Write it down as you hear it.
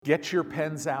Get your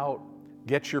pens out,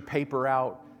 get your paper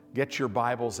out, get your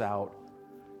Bibles out.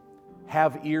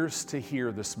 Have ears to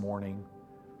hear this morning.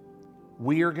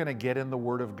 We are going to get in the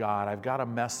Word of God. I've got a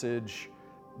message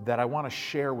that I want to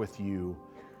share with you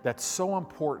that's so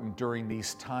important during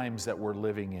these times that we're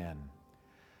living in.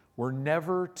 We're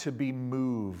never to be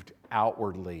moved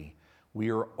outwardly. We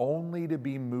are only to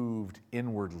be moved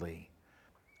inwardly.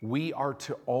 We are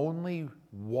to only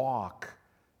walk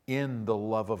in the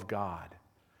love of God.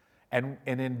 And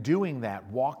in doing that,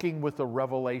 walking with a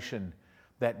revelation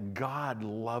that God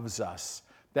loves us,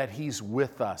 that He's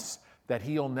with us, that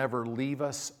He'll never leave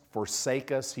us,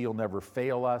 forsake us, He'll never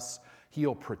fail us,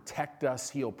 He'll protect us,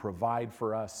 He'll provide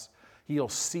for us, He'll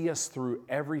see us through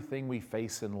everything we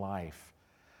face in life.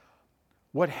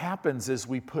 What happens is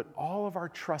we put all of our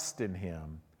trust in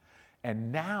Him,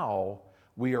 and now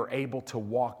we are able to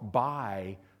walk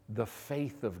by the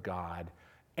faith of God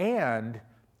and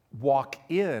walk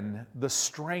in the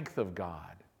strength of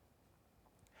God.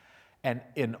 And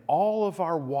in all of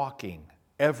our walking,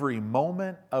 every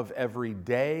moment of every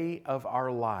day of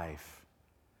our life,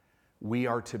 we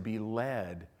are to be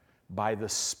led by the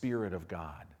Spirit of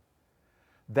God.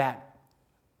 That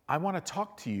I want to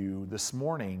talk to you this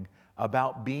morning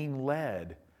about being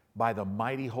led by the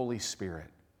mighty Holy Spirit.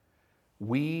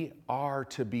 We are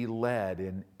to be led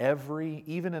in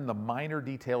even in the minor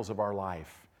details of our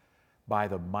life, by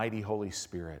the mighty Holy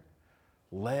Spirit,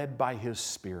 led by His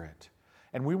Spirit.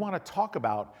 And we want to talk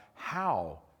about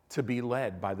how to be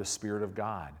led by the Spirit of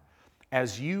God.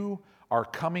 As you are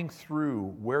coming through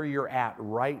where you're at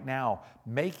right now,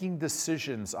 making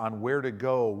decisions on where to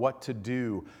go, what to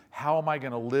do, how am I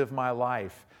going to live my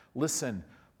life? Listen,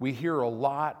 we hear a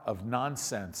lot of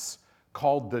nonsense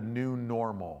called the new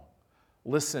normal.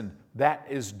 Listen, that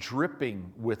is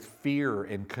dripping with fear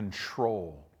and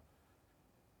control.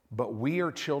 But we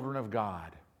are children of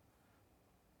God.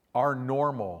 Our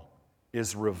normal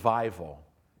is revival,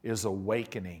 is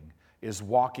awakening, is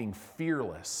walking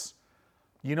fearless.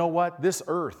 You know what? This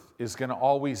earth is going to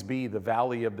always be the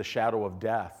valley of the shadow of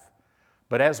death.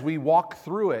 But as we walk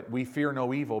through it, we fear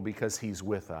no evil because He's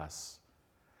with us.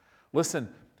 Listen,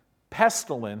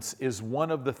 pestilence is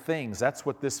one of the things. That's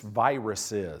what this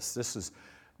virus is.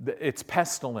 It's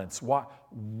pestilence.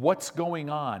 What's going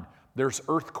on? There's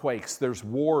earthquakes, there's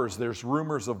wars, there's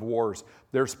rumors of wars,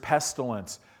 there's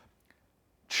pestilence.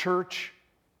 Church,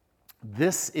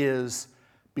 this is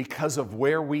because of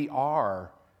where we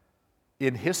are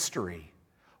in history.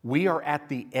 We are at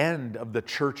the end of the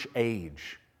church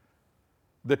age.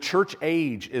 The church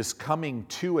age is coming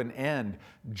to an end.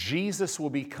 Jesus will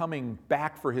be coming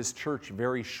back for His church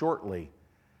very shortly.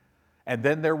 And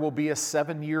then there will be a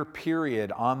 7-year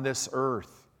period on this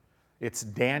earth. It's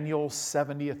Daniel's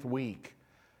 70th week.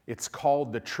 It's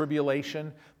called the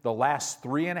tribulation. The last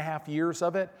 3.5 years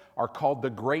of it are called the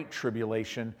Great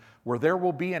Tribulation, where there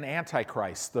will be an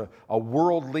Antichrist, a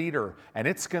world leader, and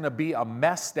it's going to be a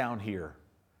mess down here.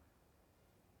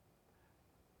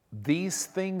 These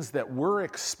things that we're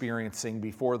experiencing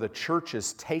before the church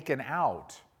is taken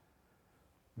out,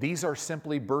 these are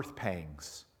simply birth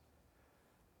pangs.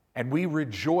 And we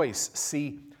rejoice.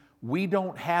 See, we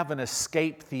don't have an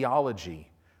escape theology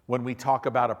when we talk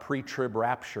about a pre-trib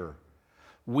rapture.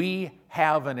 We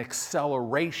have an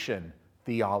acceleration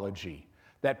theology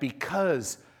that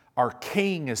because our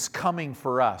King is coming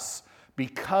for us,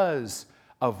 because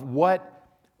of where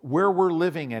we're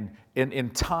living in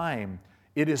time,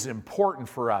 it is important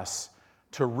for us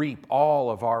to reap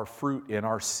all of our fruit in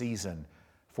our season.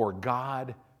 For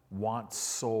God wants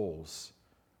souls.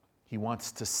 He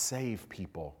wants to save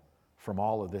people from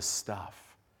all of this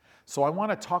stuff. So I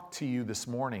want to talk to you this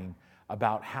morning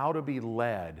about how to be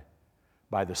led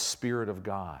by the Spirit of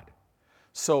God.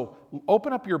 So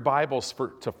open up your Bibles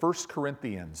to 1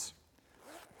 Corinthians.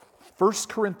 1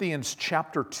 Corinthians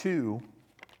chapter 2.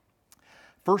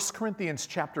 1 Corinthians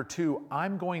chapter 2,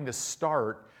 I'm going to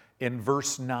start in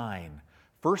verse 9.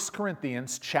 1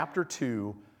 Corinthians chapter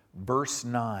 2, verse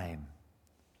 9.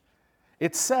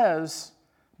 It says,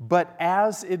 "But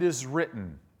as it is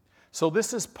written." So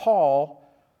this is Paul,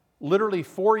 literally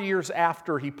 4 years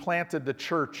after he planted the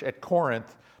church at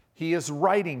Corinth. He is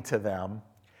writing to them,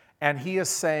 and he is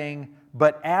saying,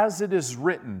 "But as it is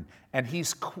written," and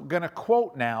he's going to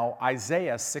quote now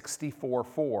Isaiah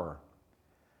 64:4.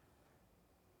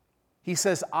 He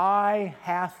says, "Eye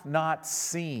hath not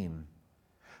seen,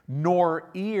 nor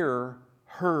ear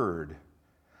heard,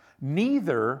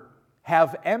 neither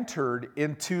have entered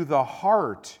into the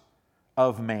heart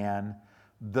of man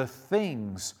the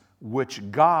things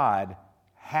which God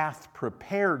hath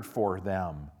prepared for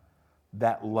them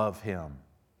that love Him."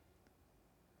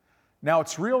 Now,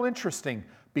 it's real interesting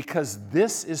because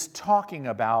this is talking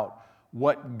about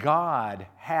what God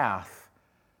hath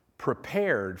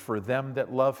prepared for them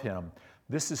that love Him.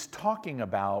 This is talking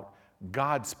about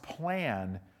God's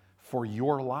plan for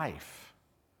your life.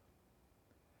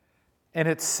 And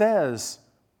it says,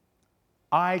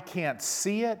 eye can't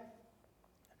see it,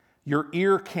 your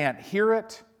ear can't hear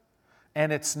it,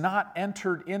 and it's not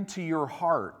entered into your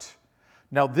heart.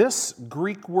 Now, this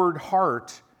Greek word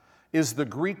heart is the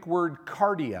Greek word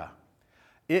cardia.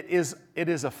 It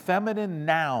is a feminine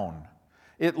noun.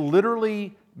 It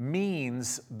literally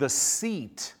means the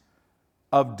seat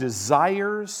of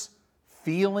desires,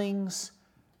 feelings,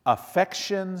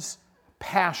 affections,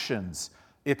 passions.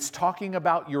 It's talking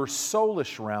about your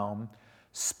soulish realm,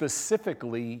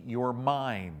 specifically your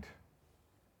mind.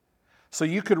 So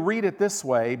you could read it this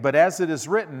way, but as it is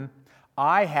written,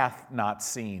 eye hath not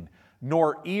seen,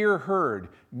 nor ear heard,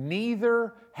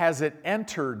 neither has it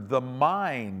entered the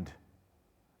mind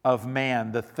of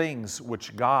man the things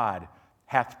which God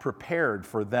hath prepared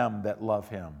for them that love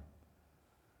Him.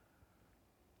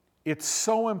 It's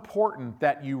so important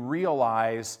that you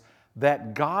realize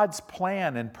that God's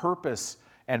plan and purpose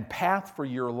and path for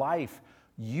your life,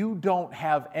 you don't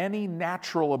have any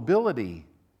natural ability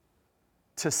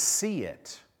to see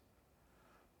it.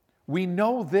 We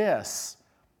know this,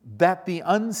 that the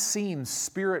unseen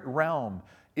spirit realm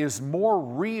is more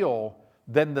real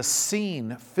than the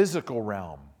seen physical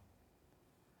realm.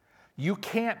 You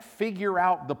can't figure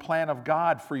out the plan of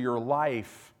God for your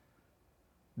life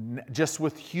just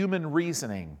with human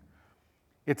reasoning.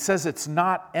 It says it's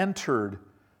not entered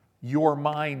your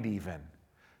mind even.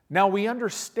 Now we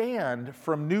understand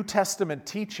from New Testament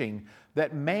teaching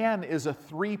that man is a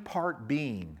three-part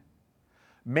being.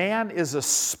 Man is a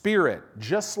spirit,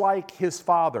 just like his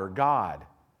Father, God.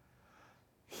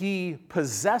 He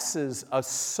possesses a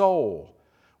soul,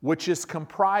 which is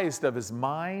comprised of his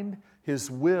mind,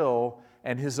 his will,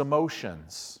 and his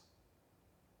emotions.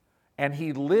 And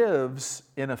he lives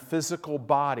in a physical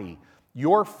body.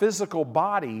 Your physical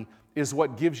body is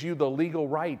what gives you the legal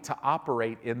right to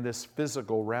operate in this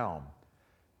physical realm.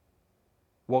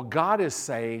 Well, God is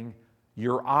saying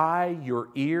your eye, your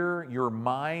ear, your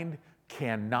mind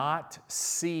cannot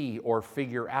see or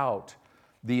figure out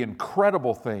the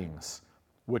incredible things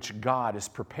which God has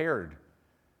prepared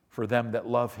for them that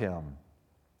love Him.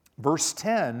 Verse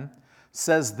 10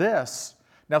 says this.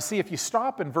 Now see, if you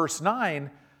stop in verse 9,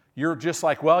 you're just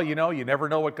like, well, you never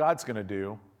know what God's going to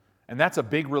do. And that's a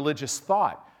big religious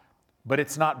thought. But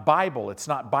it's not Bible. It's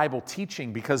not Bible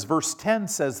teaching, because verse 10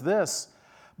 says this,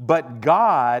 but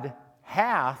God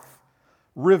hath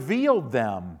revealed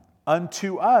them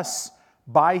unto us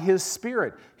by His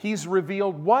Spirit. He's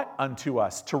revealed what unto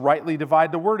us? To rightly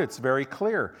divide the word, it's very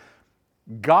clear.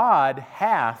 God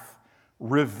hath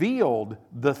revealed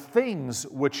the things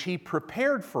which He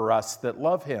prepared for us that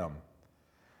love Him.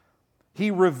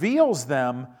 He reveals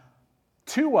them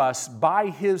to us by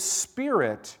His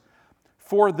Spirit,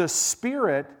 for the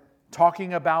Spirit,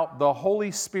 talking about the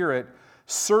Holy Spirit,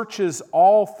 searches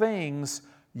all things,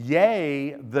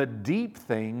 yea, the deep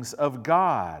things of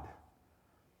God.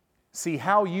 See,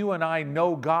 how you and I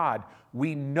know God,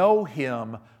 we know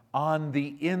Him on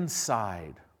the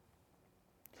inside.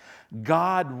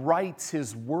 God writes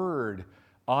His Word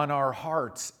on our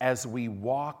hearts as we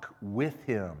walk with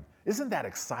Him. Isn't that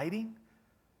exciting?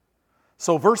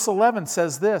 So verse 11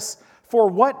 says this, for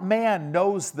what man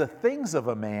knows the things of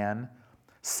a man,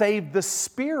 save the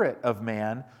spirit of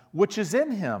man which is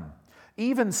in him?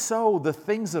 Even so the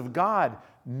things of God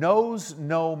knows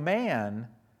no man,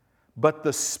 but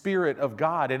the Spirit of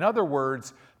God. In other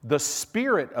words, the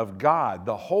Spirit of God,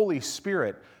 the Holy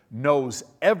Spirit, knows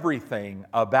everything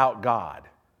about God.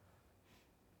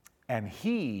 And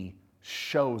He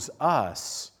shows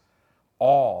us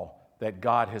all that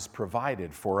God has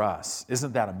provided for us.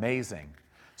 Isn't that amazing?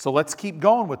 So let's keep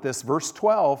going with this. Verse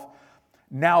 12,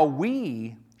 now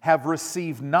we have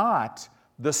received not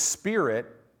the spirit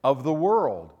of the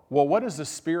world. Well, what is the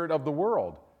spirit of the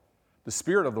world? The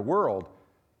spirit of the world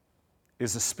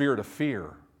is a spirit of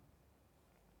fear.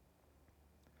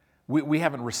 We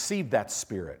haven't received that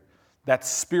spirit. That's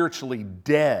spiritually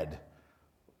dead.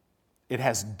 It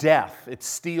has death. It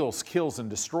steals, kills, and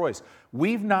destroys.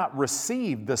 We've not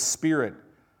received the spirit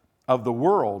of the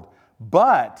world,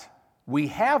 but we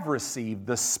have received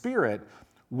the Spirit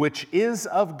which is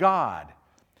of God.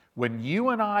 When you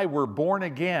and I were born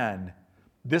again,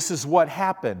 this is what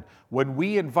happened. When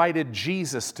we invited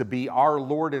Jesus to be our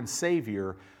Lord and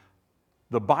Savior,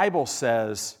 the Bible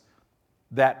says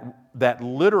that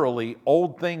literally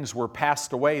old things were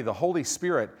passed away. The Holy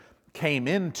Spirit came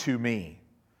into me,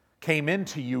 came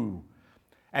into you,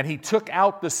 And He took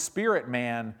out the spirit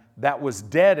man that was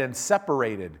dead and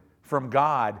separated from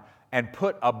God and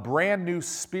put a brand new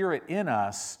spirit in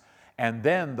us. And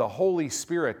then the Holy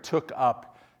Spirit took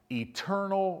up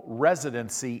eternal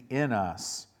residency in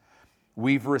us.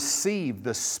 We've received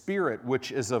the Spirit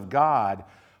which is of God.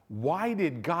 Why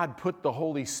did God put the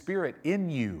Holy Spirit in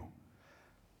you?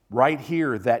 Right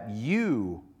here, that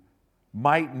you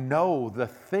might know the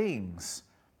things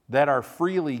that are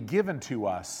freely given to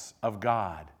us of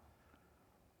God.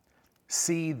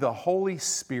 See, the Holy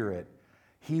Spirit,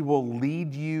 He will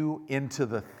lead you into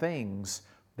the things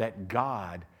that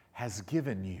God has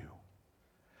given you.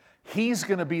 He's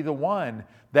going to be the one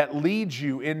that leads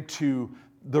you into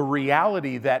the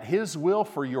reality that His will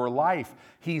for your life,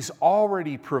 He's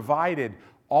already provided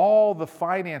all the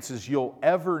finances you'll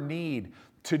ever need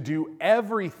to do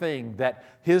everything that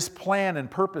His plan and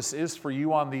purpose is for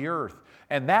you on the earth.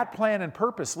 And that plan and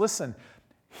purpose, listen,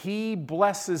 He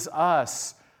blesses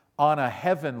us on a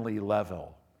heavenly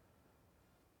level.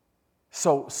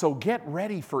 So get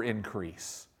ready for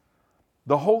increase.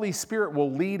 The Holy Spirit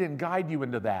will lead and guide you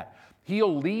into that.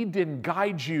 He'll lead and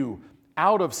guide you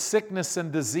out of sickness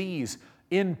and disease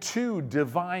into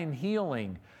divine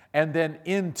healing and then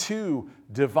into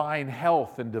divine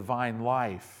health and divine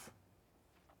life.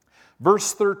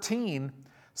 Verse 13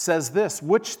 says this,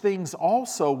 which things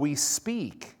also we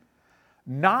speak,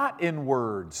 not in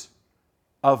words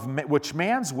of which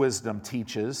man's wisdom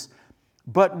teaches,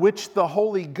 but which the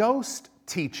Holy Ghost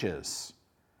teaches,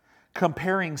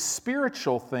 comparing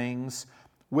spiritual things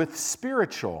with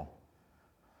spiritual.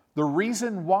 The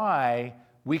reason why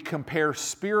we compare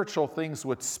spiritual things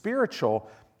with spiritual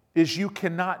is you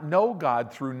cannot know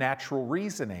God through natural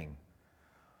reasoning.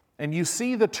 And you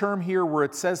see the term here where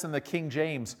it says in the King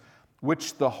James,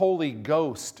 which the Holy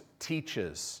Ghost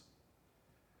teaches.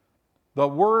 The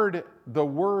word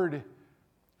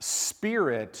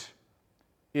spirit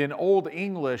in Old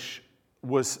English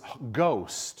was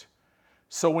ghost.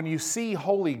 So when you see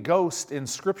Holy Ghost in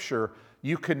Scripture,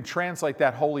 you can translate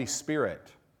that Holy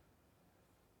Spirit.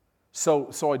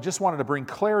 So I just wanted to bring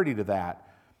clarity to that.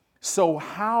 So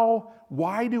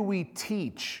why do we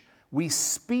teach? We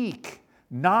speak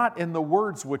not in the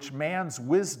words which man's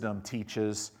wisdom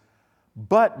teaches,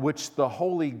 but which the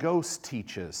Holy Ghost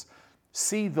teaches.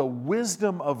 See, the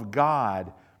wisdom of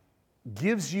God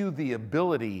gives you the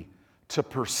ability to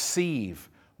perceive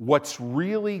what's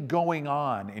really going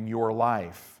on in your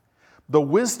life. The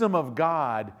wisdom of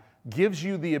God gives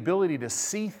you the ability to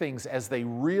see things as they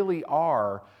really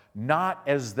are, not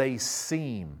as they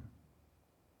seem.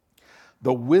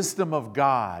 The wisdom of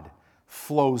God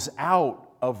flows out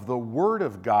of the Word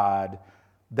of God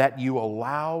that you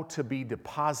allow to be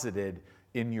deposited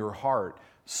in your heart.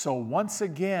 So once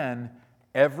again,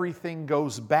 everything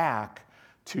goes back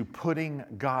to putting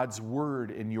God's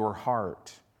Word in your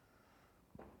heart.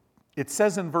 It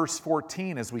says in verse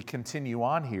 14 as we continue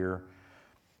on here,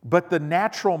 but the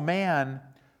natural man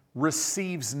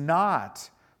receives not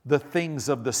the things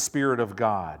of the Spirit of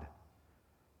God.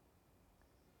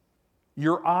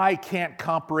 Your eye can't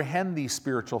comprehend these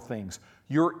spiritual things.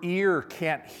 Your ear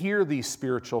can't hear these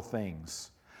spiritual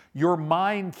things. Your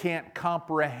mind can't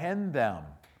comprehend them.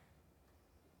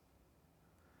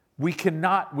 We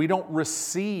don't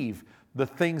receive the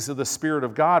things of the Spirit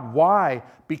of God. Why?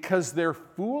 Because they're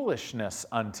foolishness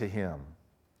unto him.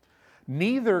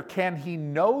 Neither can he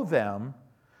know them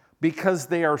because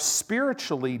they are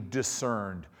spiritually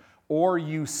discerned, or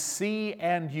you see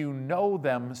and you know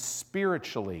them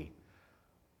spiritually.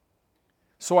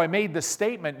 So I made the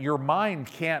statement, your mind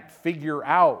can't figure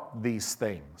out these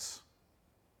things.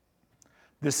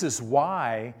 This is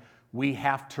why we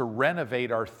have to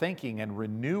renovate our thinking and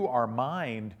renew our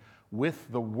mind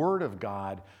with the Word of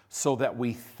God so that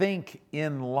we think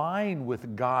in line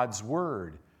with God's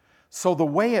Word. So the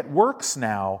way it works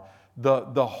now,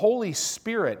 the Holy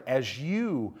Spirit, as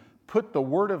you put the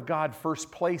Word of God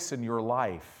first place in your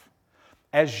life,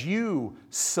 as you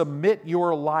submit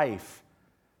your life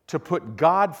to put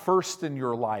God first in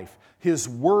your life, His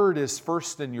Word is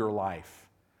first in your life,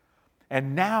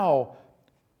 and now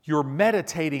you're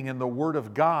meditating in the Word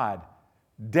of God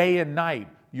day and night.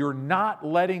 You're not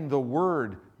letting the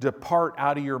Word depart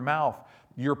out of your mouth.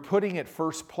 You're putting it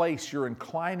first place. You're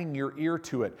inclining your ear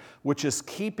to it, which is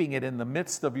keeping it in the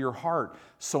midst of your heart.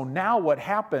 So now what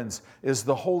happens is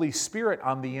the Holy Spirit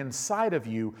on the inside of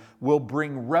you will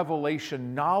bring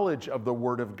revelation knowledge of the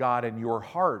Word of God in your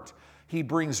heart. He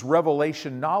brings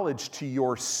revelation knowledge to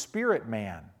your spirit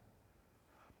man.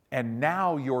 And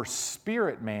now your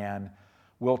spirit man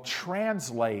will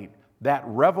translate that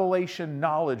revelation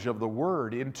knowledge of the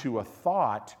Word into a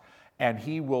thought, and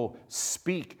He will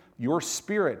speak. Your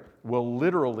spirit will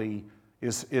literally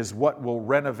is what will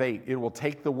renovate. It will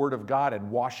take the Word of God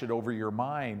and wash it over your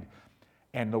mind.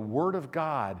 And the Word of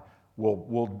God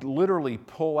will literally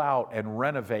pull out and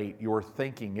renovate your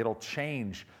thinking. It'll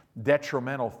change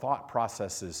detrimental thought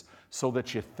processes so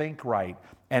that you think right.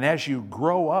 And as you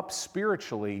grow up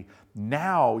spiritually,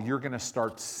 now you're going to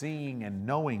start seeing and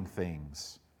knowing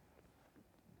things.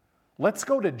 Let's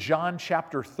go to John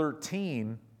chapter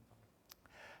 13,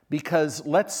 because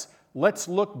let's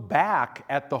look back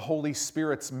at the Holy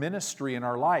Spirit's ministry in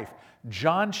our life.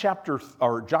 John chapter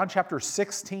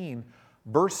 16,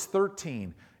 verse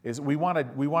 13 is we want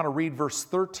to read verse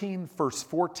 13, verse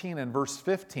 14, and verse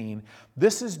 15.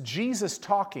 This is Jesus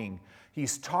talking.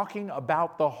 He's talking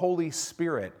about the Holy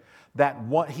Spirit.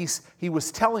 He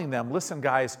was telling them, listen,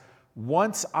 guys,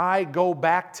 once I go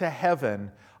back to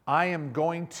heaven, I'm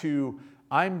going to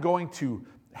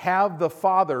have the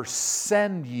Father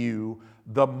send you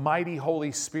the mighty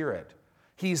Holy Spirit.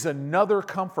 He's another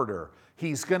comforter.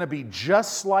 He's going to be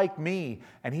just like me,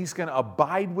 and He's going to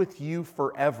abide with you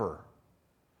forever.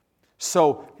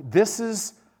 So this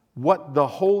is what the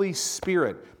Holy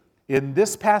Spirit, in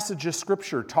this passage of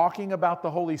Scripture, talking about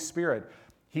the Holy Spirit,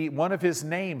 one of His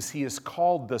names, He is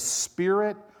called the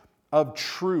Spirit of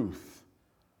Truth.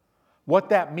 What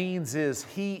that means is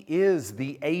He is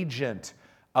the agent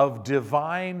of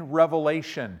divine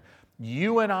revelation.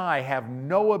 You and I have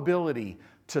no ability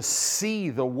to see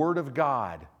the Word of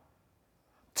God,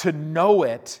 to know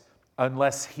it,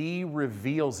 unless He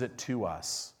reveals it to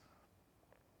us.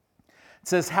 It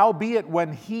says, howbeit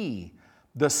when He,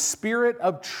 the Spirit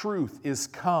of truth, is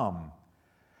come,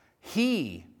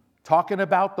 He, talking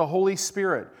about the Holy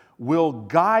Spirit, will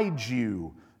guide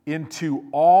you into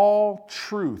all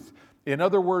truth. In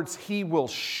other words, He will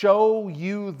show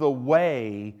you the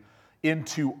way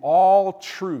into all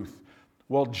truth.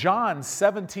 Well, John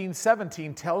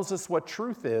 17:17 tells us what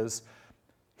truth is.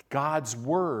 God's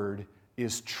Word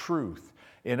is truth.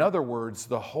 In other words,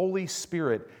 the Holy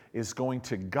Spirit is going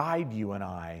to guide you and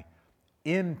I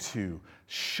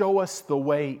show us the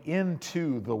way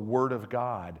into the Word of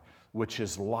God, which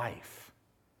is life.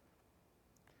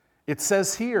 It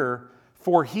says here,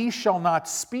 for He shall not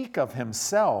speak of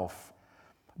Himself,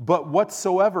 but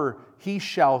whatsoever He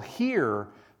shall hear,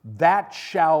 that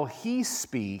shall He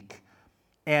speak,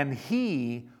 and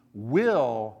He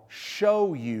will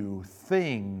show you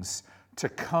things to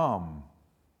come.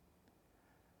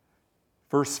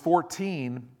 Verse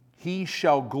 14, He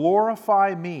shall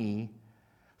glorify me,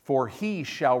 for He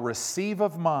shall receive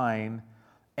of mine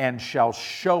and shall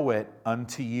show it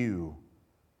unto you.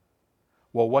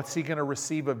 Well, what's He going to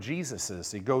receive of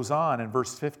Jesus'? He goes on in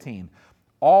verse 15.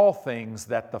 All things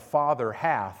that the Father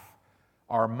hath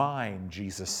are mine,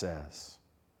 Jesus says.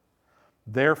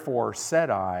 Therefore said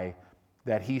I,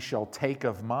 that He shall take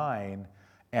of mine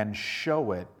and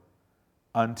show it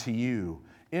unto you.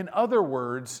 In other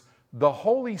words, the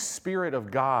Holy Spirit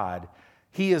of God,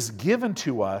 He is given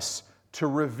to us to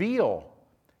reveal.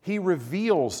 He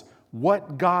reveals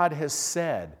what God has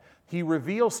said. He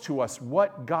reveals to us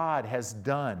what God has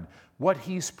done, what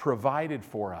He's provided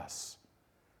for us.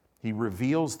 He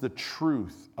reveals the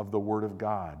truth of the Word of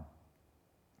God.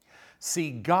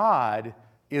 See, God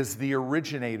is the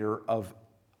originator of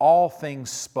all things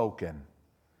spoken.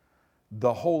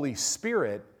 The Holy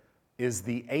Spirit is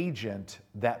the agent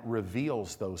that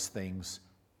reveals those things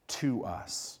to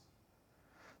us.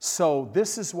 So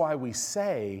this is why we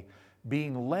say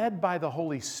being led by the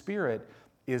Holy Spirit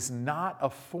is not a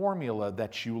formula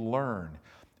that you learn.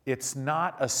 It's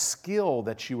not a skill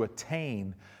that you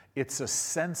attain. It's a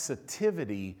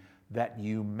sensitivity that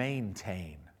you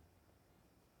maintain.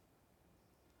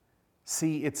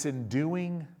 See, it's in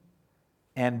doing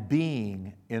and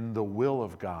being in the will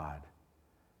of God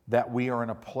that we are in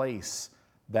a place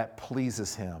that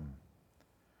pleases Him.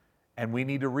 And we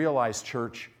need to realize,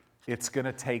 church, it's going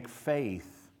to take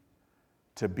faith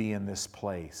to be in this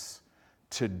place,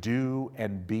 to do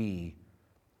and be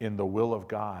in the will of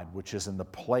God, which is in the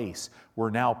place. We're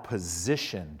now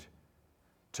positioned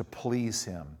to please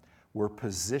Him. We're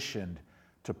positioned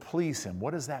to please Him.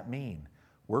 What does that mean?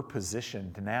 We're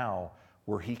positioned now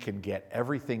where He can get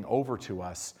everything over to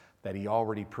us that He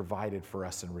already provided for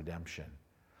us in redemption.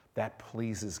 That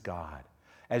pleases God.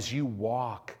 As you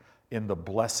walk in the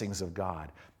blessings of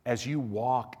God, as you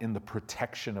walk in the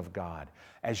protection of God,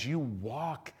 as you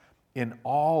walk in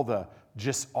all the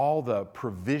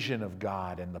provision of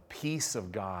God and the peace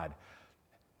of God,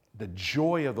 the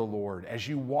joy of the Lord, as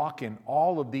you walk in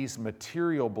all of these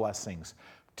material blessings,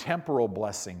 temporal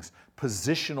blessings,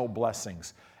 positional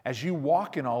blessings, As you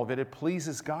walk in all of it, it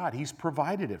pleases God. He's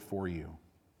provided it for you.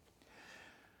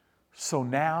 So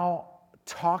now,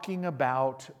 talking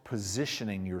about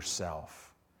positioning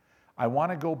yourself, I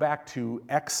want to go back to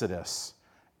Exodus.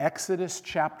 Exodus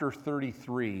chapter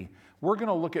 33. We're going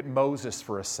to look at Moses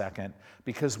for a second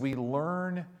because we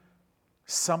learn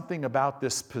something about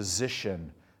this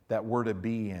position that we're to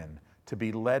be in, to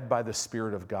be led by the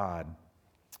Spirit of God.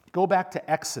 Go back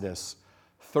to Exodus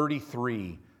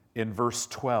 33 in verse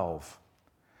 12.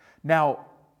 Now,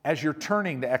 as you're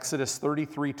turning to Exodus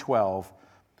 33:12,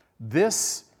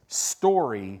 this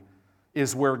story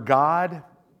is where God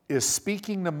is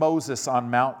speaking to Moses on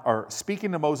Mount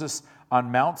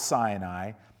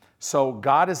Sinai. So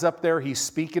God is up there, he's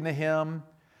speaking to him,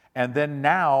 and then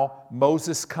now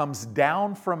Moses comes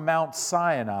down from Mount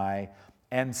Sinai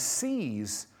and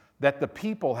sees that the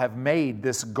people have made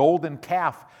this golden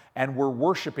calf and were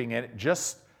worshiping it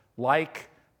just like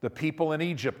the people in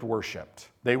Egypt worshiped.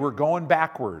 They were going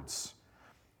backwards.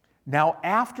 Now,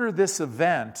 after this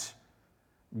event,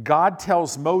 God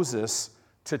tells Moses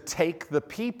to take the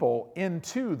people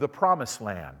into the promised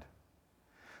land.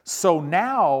 So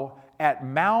now at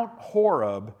Mount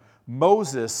Horeb,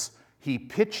 Moses, he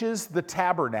pitches the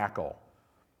tabernacle,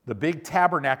 the big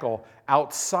tabernacle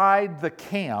outside the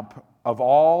camp of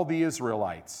all the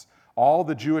Israelites, all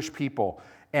the Jewish people.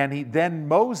 And then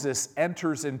Moses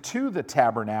enters into the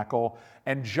tabernacle,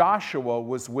 and Joshua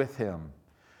was with him.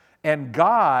 And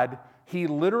God, he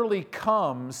literally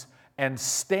comes and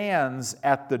stands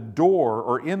at the door,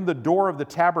 or in the door of the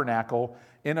tabernacle,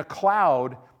 in a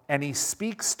cloud, and he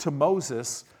speaks to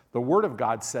Moses, the Word of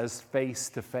God says, face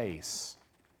to face.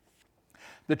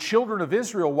 The children of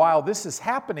Israel, while this is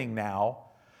happening now,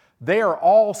 they are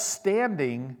all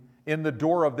standing in the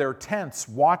door of their tents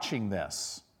watching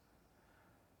this.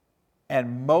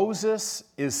 And Moses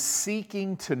is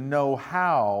seeking to know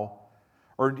how,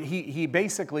 or he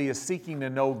basically is seeking to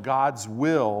know God's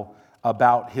will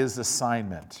about his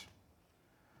assignment.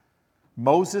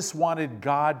 Moses wanted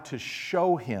God to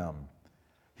show him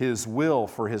his will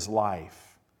for his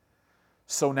life.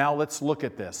 So now let's look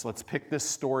at this. Let's pick this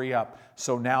story up.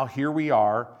 So now here we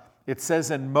are. It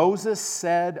says, "And Moses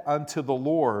said unto the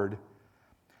Lord,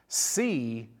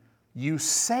 See, you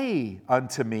say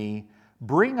unto me,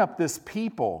 Bring up this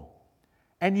people,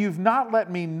 and you've not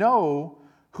let me know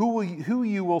who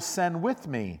you will send with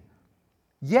me.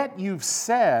 Yet you've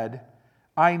said,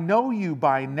 I know you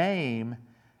by name,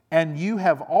 and you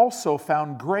have also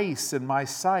found grace in my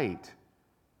sight.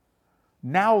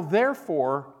 Now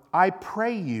therefore, I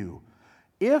pray you,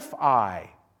 if I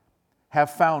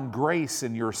have found grace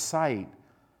in your sight,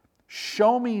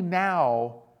 show me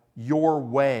now your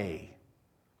way."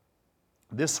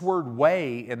 This word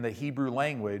way in the Hebrew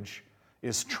language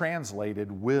is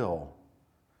translated will.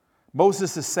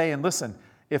 Moses is saying, listen,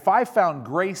 if I found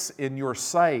grace in your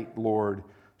sight, Lord,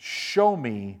 show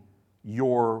me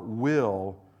your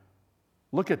will.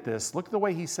 Look at this. Look at the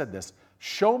way he said this.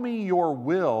 Show me your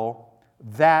will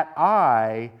that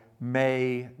I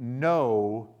may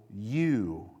know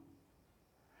you,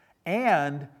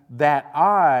 and that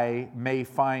I may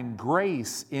find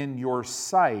grace in your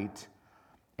sight,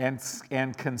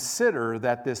 and consider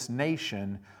that this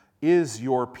nation is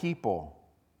your people.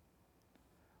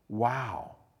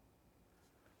 Wow.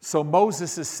 So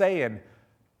Moses is saying,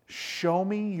 show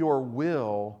me your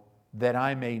will that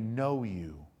I may know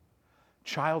you.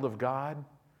 Child of God,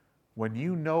 when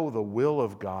you know the will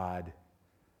of God,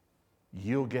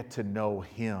 you'll get to know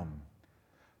him.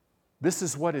 This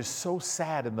is what is so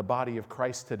sad in the body of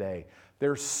Christ today.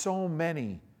 There's so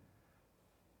many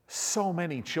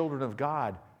children of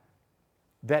God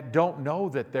that don't know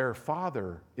that their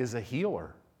Father is a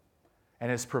healer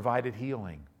and has provided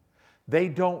healing. They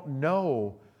don't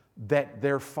know that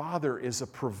their Father is a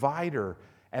provider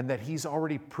and that he's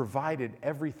already provided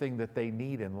everything that they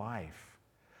need in life.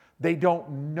 They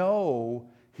don't know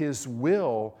his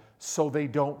will, so they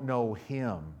don't know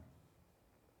him.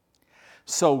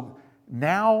 So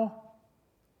now,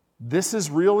 this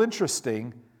is real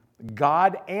interesting.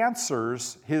 God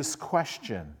answers his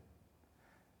question.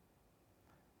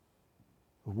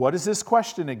 What is this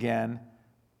question again?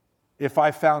 If I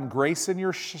found grace in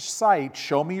your sight,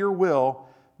 show me your will,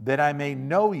 that I may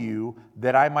know you,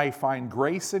 that I might find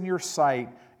grace in your sight,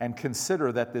 and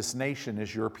consider that this nation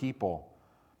is your people.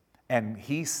 And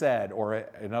he said, or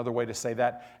another way to say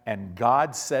that, and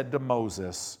God said to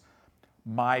Moses,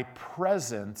 my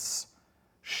presence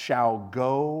shall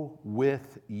go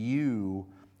with you,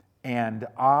 and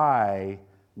I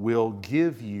will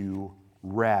give you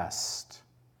rest.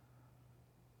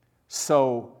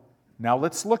 So now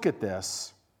let's look at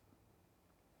this.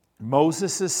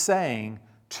 Moses is saying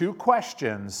two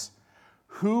questions.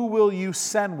 Who will you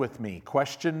send with me?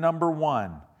 Question number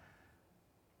one.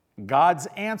 God's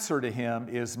answer to him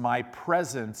is, my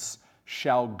presence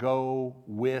shall go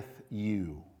with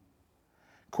you.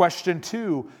 Question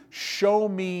two, show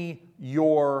me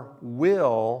your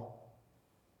will.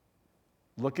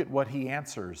 Look at what he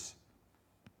answers.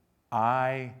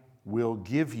 I will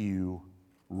give you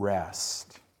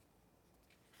rest.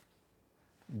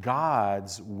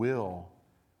 God's will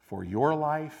for your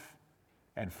life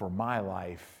and for my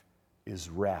life is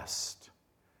rest.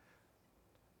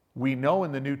 We know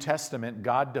in the New Testament,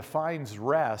 God defines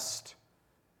rest.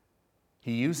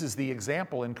 He uses the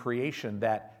example in creation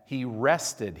that he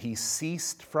rested, he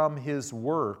ceased from his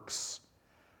works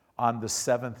on the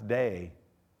seventh day.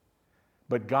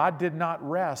 But God did not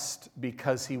rest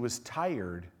because he was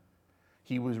tired.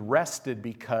 He was rested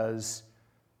because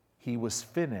he was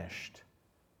finished.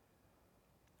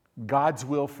 God's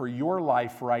will for your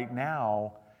life right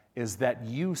now is that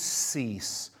you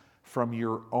cease from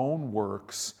your own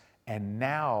works and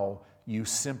now you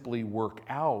simply work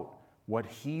out what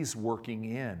he's working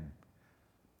in.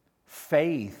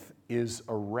 Faith is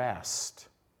a rest.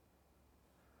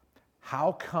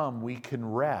 How come we can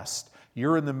rest?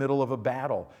 You're in the middle of a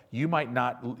battle. It might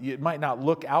not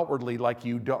look outwardly like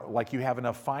you have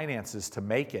enough finances to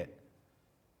make it.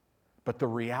 But the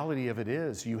reality of it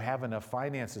is you have enough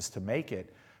finances to make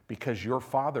it because your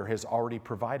Father has already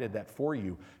provided that for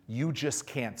you. You just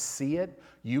can't see it.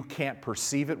 You can't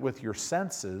perceive it with your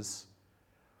senses.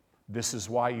 This is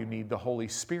why you need the Holy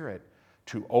Spirit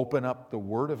to open up the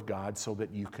Word of God so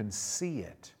that you can see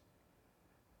it.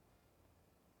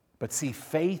 But see,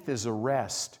 faith is a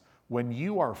rest. When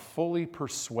you are fully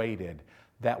persuaded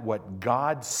that what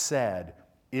God said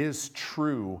is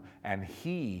true and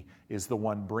he is the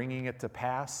one bringing it to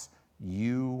pass,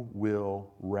 you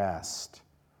will rest.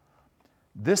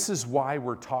 This is why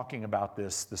we're talking about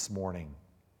this morning.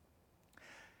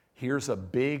 Here's a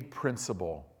big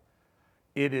principle.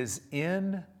 It is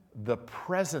in the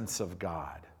presence of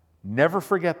God, never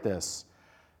forget this,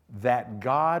 that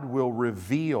God will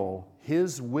reveal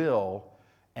his will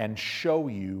and show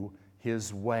you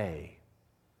his way.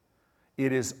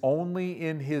 It is only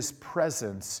in his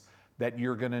presence that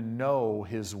you're going to know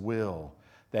his will,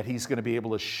 that he's going to be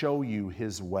able to show you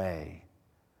his way.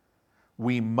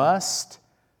 We must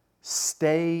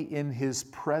stay in his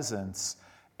presence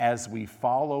as we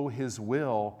follow his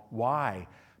will. Why?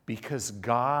 Because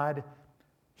God,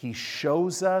 he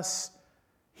shows us,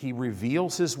 he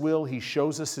reveals his will, he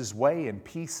shows us his way in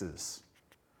pieces.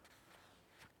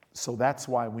 So that's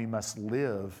why we must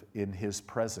live in his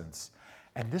presence.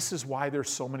 And this is why there's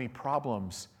so many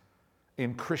problems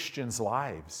in Christians'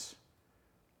 lives.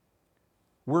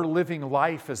 We're living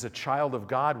life as a child of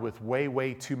God with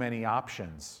way too many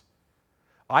options.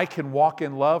 I can walk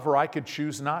in love or I could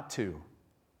choose not to.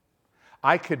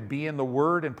 I could be in the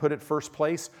Word and put it first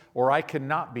place, or I could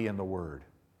not be in the Word.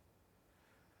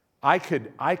 I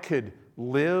could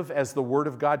live as the Word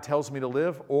of God tells me to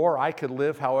live, or I could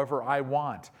live however I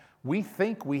want. We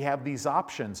think we have these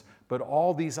options, but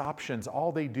all these options,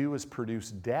 all they do is produce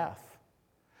death.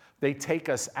 They take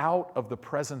us out of the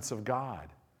presence of God.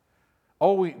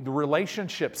 Oh, the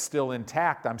relationship's still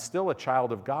intact. I'm still a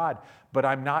child of God, but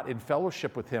I'm not in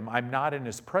fellowship with him. I'm not in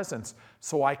his presence,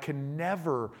 so I can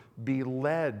never be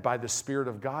led by the Spirit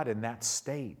of God in that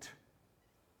state.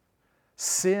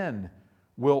 Sin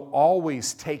will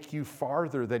always take you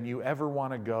farther than you ever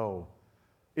want to go.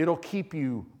 It'll keep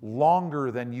you longer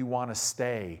than you want to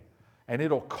stay, and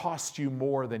it'll cost you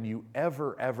more than you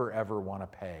ever want to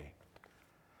pay.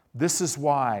 This is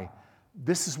why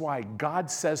God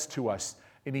says to us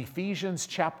in Ephesians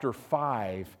chapter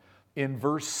 5, in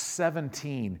verse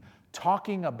 17,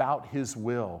 talking about his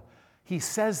will. He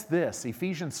says this,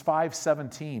 Ephesians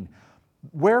 5:17,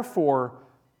 wherefore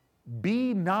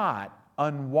be not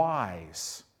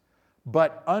unwise,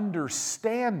 but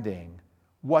understanding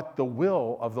what the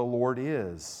will of the Lord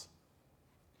is.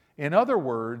 In other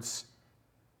words,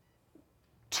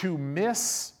 to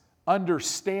miss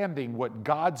understanding what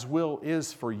God's will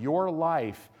is for your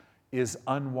life is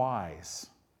unwise.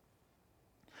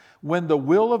 When the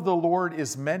will of the Lord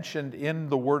is mentioned in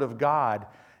the Word of God,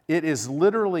 it is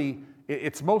literally,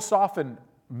 it's most often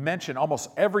mentioned, almost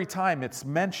every time it's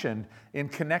mentioned in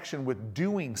connection with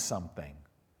doing something.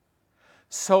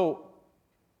 So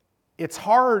it's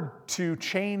hard to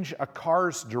change a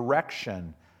car's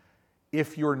direction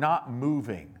if you're not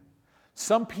moving.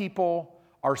 Some people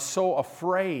are so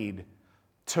afraid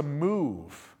to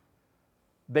move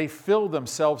They fill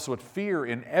themselves with fear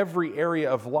in every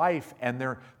area of life, and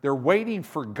they're waiting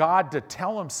for God to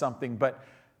tell them something, but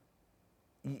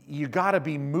you got to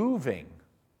be moving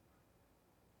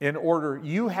in order.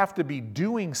 You have to be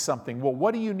doing something. Well,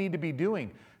 what do you need to be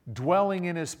doing? Dwelling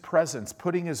in His presence,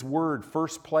 putting His Word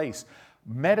first place,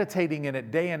 meditating in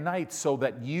it day and night so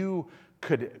that you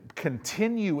could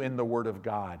continue in the Word of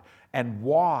God and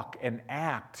walk and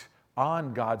act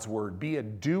on God's Word. Be a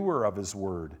doer of His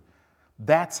Word.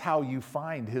 That's how you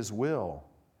find His will.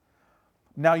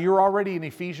 Now, you're already in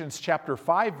Ephesians chapter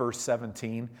 5, verse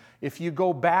 17. If you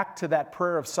go back to that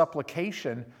prayer of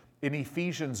supplication in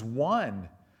Ephesians 1,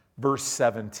 verse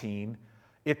 17,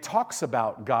 it talks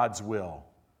about God's will.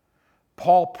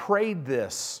 Paul prayed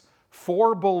this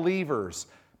for believers,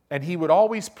 and he would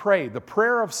always pray. The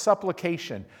prayer of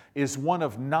supplication is one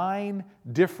of 9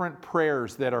 different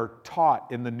prayers that are taught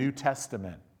in the New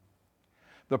Testament.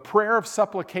 The prayer of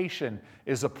supplication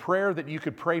is a prayer that you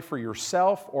could pray for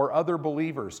yourself or other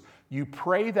believers. You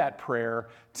pray that prayer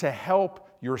to help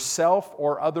yourself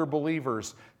or other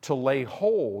believers to lay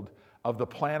hold of the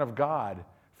plan of God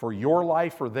for your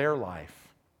life or their life.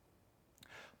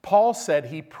 Paul said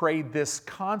he prayed this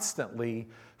constantly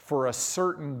for a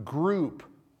certain group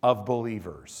of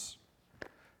believers.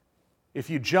 If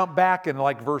you jump back in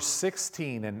like verse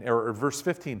 16 or verse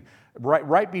 15,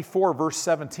 right before verse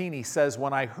 17, he says,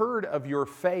 "When I heard of your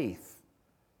faith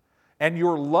and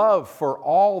your love for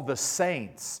all the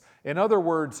saints," in other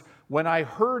words, when I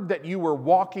heard that you were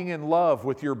walking in love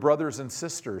with your brothers and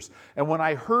sisters, and when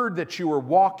I heard that you were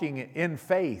walking in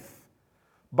faith,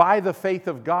 by the faith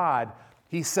of God,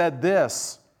 he said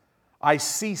this, "I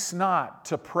cease not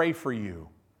to pray for you."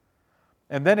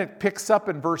 And then it picks up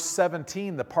in verse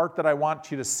 17, the part that I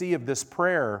want you to see of this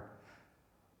prayer.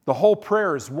 The whole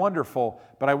prayer is wonderful,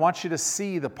 but I want you to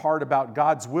see the part about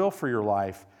God's will for your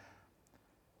life.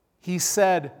 He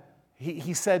said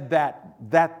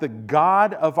that the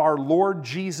God of our Lord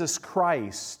Jesus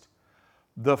Christ,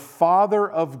 the Father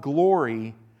of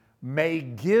glory, may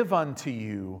give unto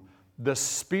you the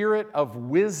spirit of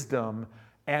wisdom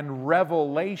and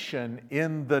revelation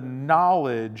in the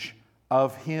knowledge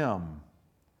of Him.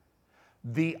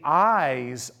 The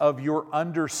eyes of your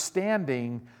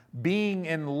understanding being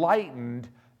enlightened,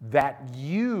 that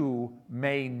you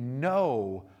may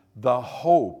know the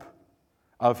hope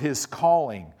of His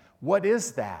calling. What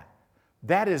is that?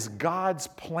 That is God's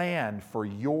plan for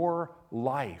your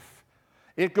life.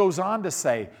 It goes on to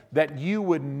say that you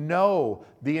would know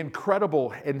the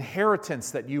incredible inheritance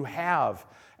that you have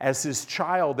as His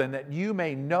child, and that you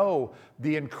may know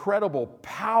the incredible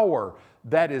power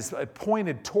that is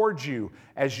pointed towards you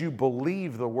as you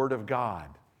believe the Word of God.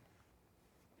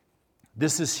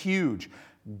 This is huge.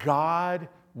 God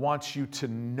wants you to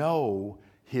know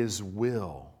His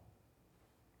will.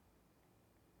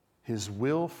 His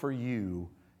will for you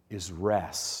is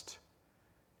rest.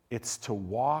 It's to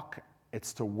work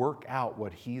out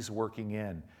what He's working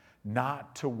in,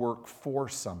 not to work for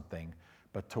something,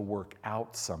 but to work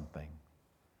out something.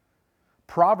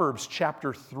 Proverbs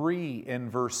chapter 3 in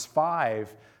verse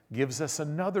 5 gives us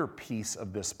another piece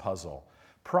of this puzzle.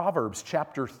 Proverbs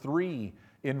chapter 3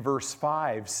 in verse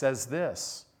 5 says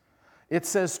this. It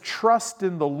says, "Trust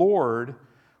in the Lord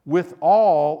with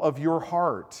all of your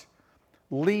heart.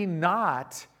 Lean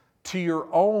not to your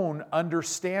own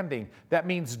understanding." That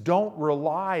means don't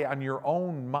rely on your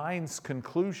own mind's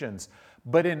conclusions,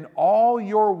 but in all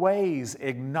your ways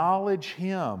acknowledge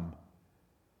Him,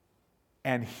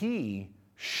 and He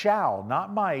shall,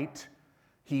 not might,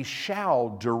 He shall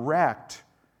direct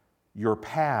your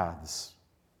paths.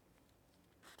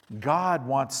 God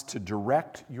wants to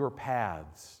direct your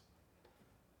paths,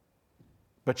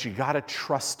 but you got to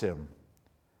trust Him.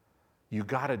 You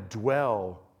got to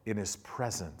dwell in His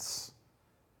presence.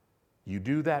 You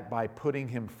do that by putting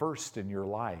Him first in your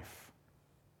life.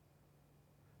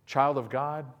 Child of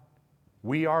God,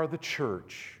 we are the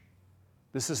church.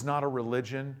 This is not a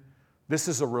religion. This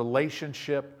is a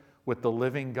relationship with the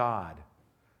living God.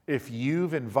 If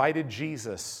you've invited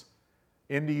Jesus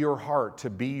into your heart to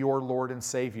be your Lord and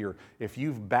Savior, if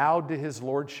you've bowed to His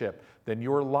Lordship, then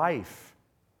your life,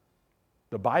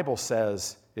 the Bible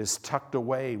says, is tucked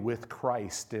away with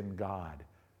Christ in God.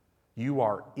 You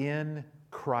are in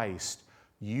Christ.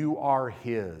 You are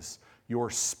His. Your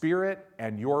spirit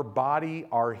and your body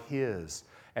are His.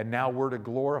 And now we're to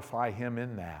glorify Him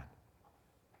in that.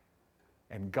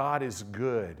 And God is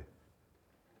good.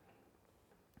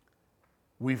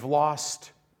 We've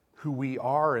lost who we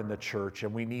are in the church,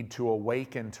 and we need to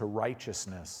awaken to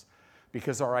righteousness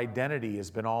because our identity has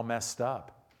been all messed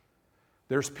up.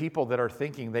 There's people that are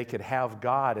thinking they could have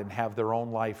God and have their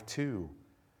own life too.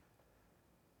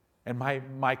 And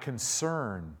my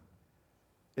concern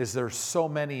is there's so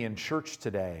many in church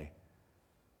today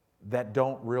that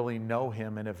don't really know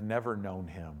him and have never known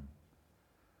him.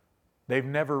 They've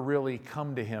never really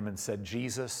come to him and said,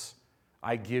 Jesus,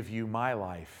 I give you my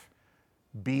life.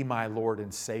 Be my Lord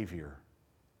and Savior.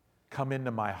 Come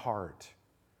into my heart.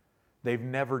 They've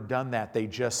never done that.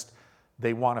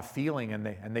 They want a feeling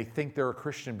and they think they're a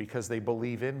Christian because they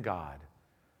believe in God.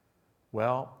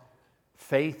 Well,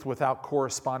 faith without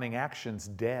corresponding action's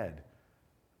dead.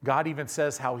 God even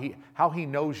says how he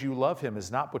knows you love him is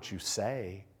not what you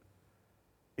say.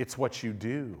 It's what you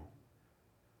do.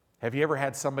 Have you ever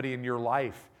had somebody in your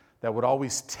life that would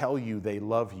always tell you they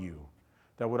love you,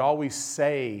 that would always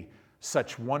say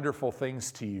such wonderful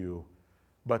things to you,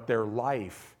 but their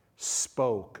life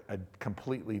spoke a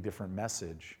completely different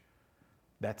message?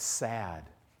 That's sad.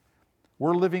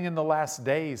 We're living in the last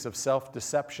days of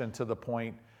self-deception to the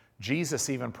point Jesus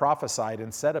even prophesied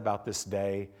and said about this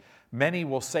day, many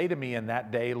will say to me in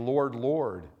that day, Lord,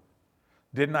 Lord,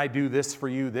 didn't I do this for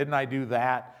you? Didn't I do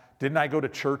that? Didn't I go to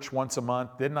church once a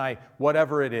month? Didn't I,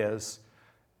 whatever it is?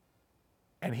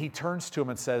 And he turns to him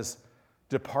and says,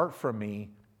 depart from me.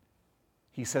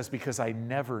 He says, because I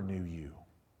never knew you.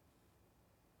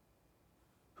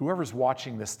 Whoever's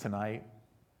watching this tonight,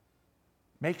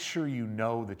 make sure you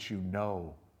know that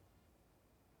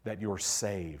you're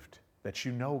saved, that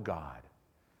you know God.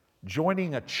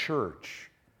 Joining a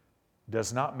church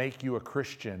does not make you a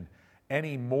Christian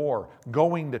any more.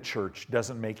 Going to church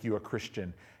doesn't make you a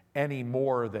Christian any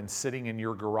more than sitting in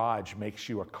your garage makes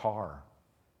you a car.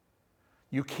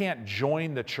 You can't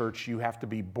join the church, you have to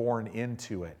be born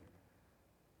into it.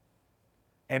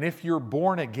 And if you're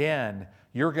born again,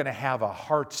 you're going to have a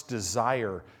heart's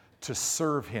desire to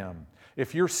serve him.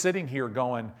 If you're sitting here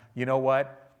going, you know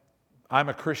what, I'm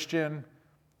a Christian,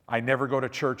 I never go to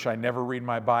church, I never read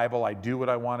my Bible, I do what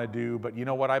I want to do, but you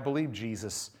know what, I believe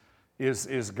Jesus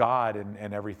is God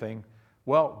and everything.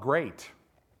 Well, great.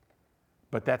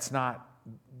 But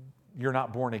you're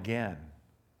not born again.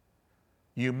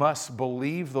 You must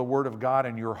believe the Word of God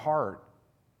in your heart,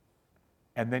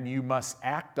 and then you must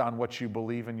act on what you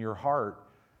believe in your heart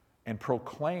and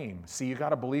proclaim. See, you got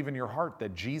to believe in your heart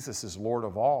that Jesus is Lord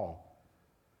of all.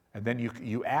 And then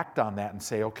you act on that and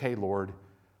say, okay, Lord,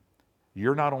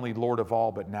 you're not only Lord of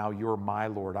all, but now you're my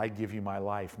Lord. I give you my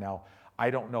life. Now, I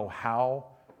don't know how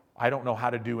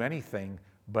to do anything,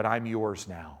 but I'm yours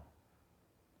now.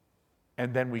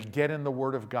 And then we get in the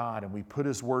Word of God and we put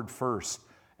His Word first,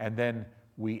 and then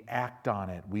we act on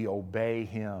it. We obey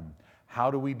Him.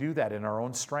 How do we do that? In our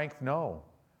own strength? No.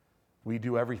 We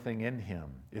do everything in Him.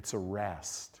 It's a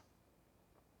rest.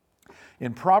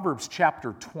 In Proverbs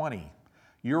chapter 20,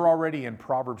 you're already in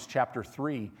Proverbs chapter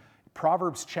 3.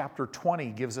 Proverbs chapter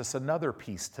 20 gives us another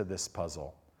piece to this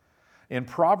puzzle. In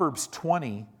Proverbs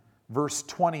 20, verse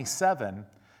 27,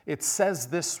 it says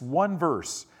this one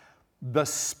verse, the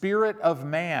spirit of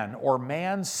man, or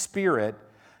man's spirit,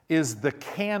 is the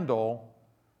candle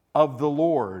of the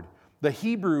Lord. The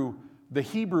Hebrew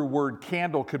word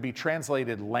candle could be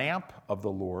translated lamp of the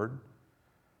Lord,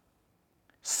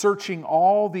 searching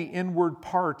all the inward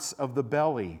parts of the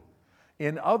belly.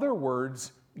 In other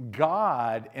words,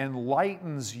 God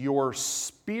enlightens your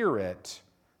spirit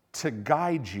to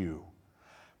guide you.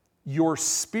 Your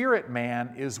spirit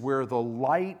man is where the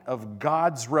light of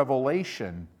God's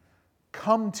revelation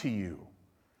come to you.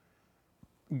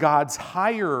 God's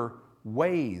higher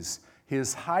ways,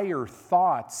 His higher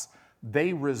thoughts,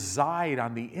 they reside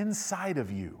on the inside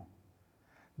of you,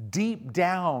 deep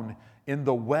down in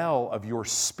the well of your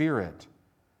spirit.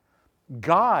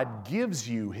 God gives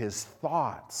you His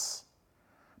thoughts,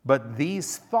 but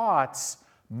these thoughts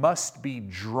must be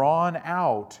drawn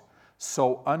out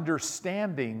so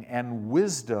understanding and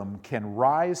wisdom can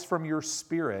rise from your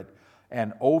spirit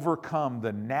and overcome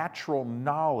the natural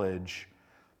knowledge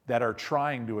that are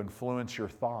trying to influence your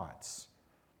thoughts.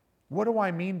 What do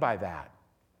I mean by that?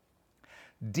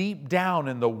 Deep down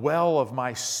in the well of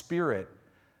my spirit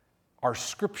are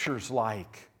scriptures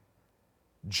like,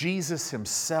 Jesus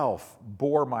Himself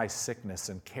bore my sickness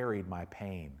and carried my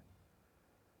pain.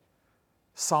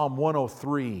 Psalm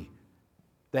 103,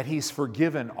 that He's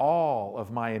forgiven all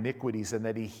of my iniquities and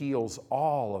that He heals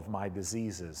all of my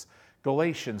diseases.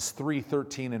 Galatians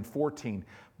 3:13 and 14,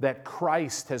 that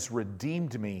Christ has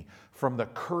redeemed me from the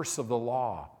curse of the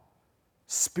law,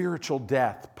 spiritual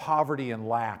death, poverty and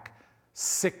lack,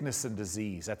 sickness and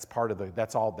disease. That's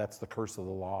the curse of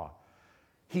the law.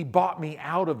 He bought me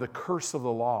out of the curse of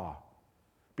the law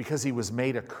because He was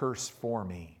made a curse for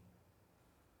me.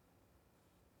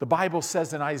 The Bible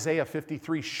says in Isaiah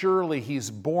 53, surely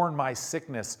He's borne my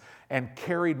sickness and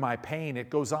carried my pain. It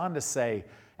goes on to say,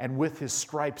 and with His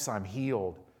stripes I'm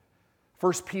healed.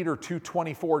 1 Peter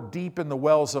 2:24, deep in the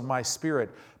wells of my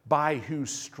spirit, by whose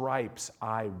stripes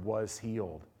I was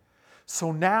healed.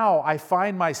 So now I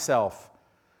find myself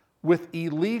with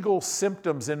illegal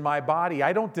symptoms in my body.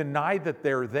 I don't deny that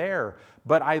they're there,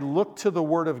 but I look to the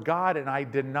Word of God and I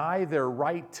deny their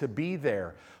right to be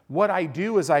there. What I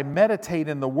do is I meditate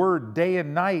in the Word day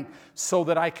and night so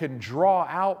that I can draw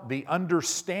out the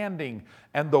understanding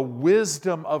and the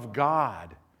wisdom of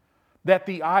God. That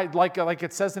the eye, like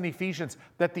it says in Ephesians,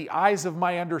 that the eyes of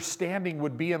my understanding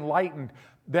would be enlightened,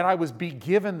 that I was be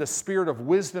given the spirit of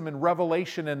wisdom and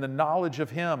revelation and the knowledge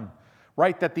of Him.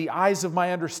 Right? That the eyes of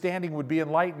my understanding would be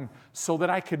enlightened so that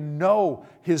I could know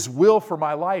His will for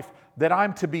my life, that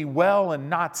I'm to be well and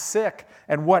not sick.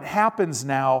 And what happens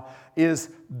now is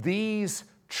these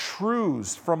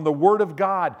truths from the Word of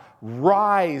God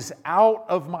rise out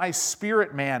of my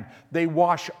spirit, man. They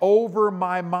wash over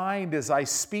my mind as I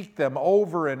speak them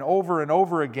over and over and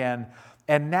over again.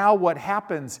 And now what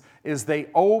happens is they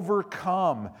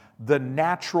overcome the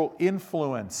natural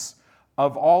influence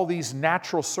of all these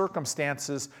natural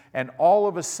circumstances, and all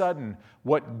of a sudden,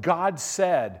 what God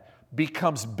said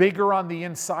becomes bigger on the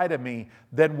inside of me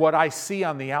than what I see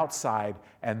on the outside,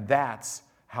 and that's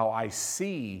how I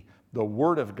see the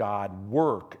Word of God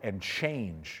work and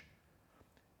change.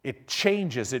 It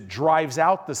changes, it drives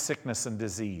out the sickness and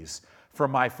disease from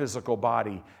my physical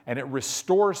body, and it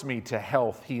restores me to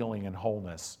health, healing, and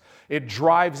wholeness. It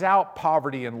drives out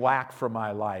poverty and lack from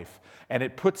my life, and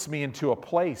it puts me into a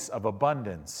place of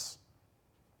abundance.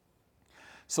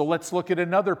 So let's look at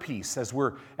another piece as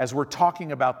we're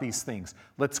talking about these things.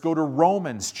 Let's go to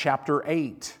Romans chapter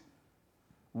 8.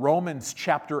 Romans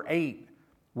chapter 8.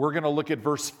 We're going to look at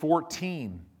verse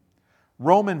 14.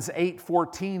 Romans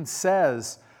 8:14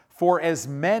 says, "For as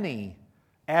many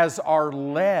as are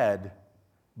led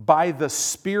by the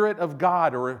Spirit of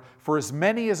God," or for as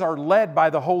many as are led by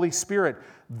the Holy Spirit,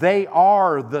 they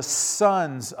are the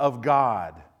sons of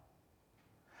God.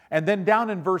 And then down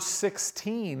in verse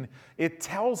 16, it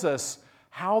tells us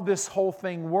how this whole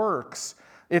thing works.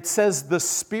 It says, the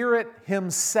Spirit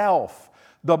Himself,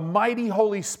 the mighty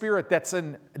Holy Spirit that's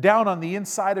down on the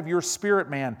inside of your spirit,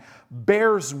 man,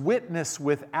 bears witness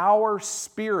with our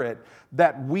spirit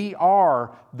that we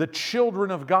are the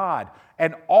children of God.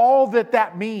 And all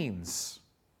that means.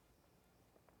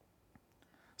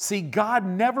 See, God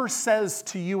never says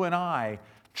to you and I,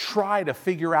 try to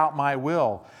figure out my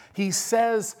will. He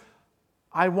says,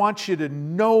 I want you to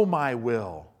know my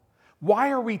will. Why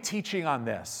are we teaching on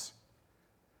this?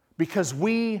 Because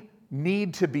we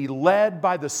need to be led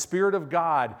by the Spirit of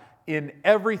God in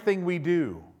everything we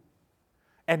do.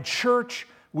 And church,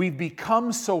 we've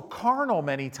become so carnal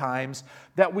many times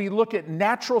that we look at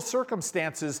natural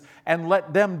circumstances and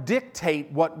let them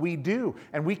dictate what we do.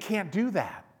 And we can't do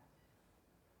that.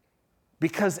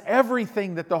 Because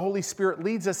everything that the Holy Spirit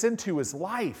leads us into is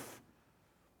life.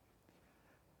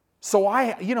 So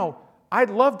I'd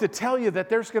love to tell you that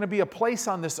there's going to be a place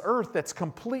on this earth that's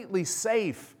completely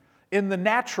safe in the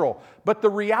natural. But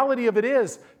the reality of it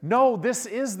is, no, this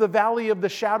is the valley of the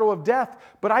shadow of death.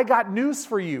 But I got news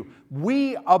for you.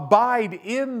 We abide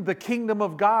in the kingdom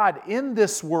of God in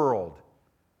this world.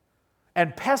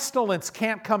 And pestilence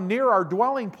can't come near our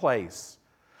dwelling place.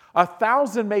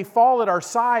 1,000 may fall at our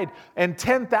side and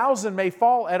 10,000 may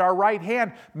fall at our right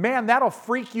hand. Man, that'll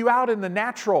freak you out in the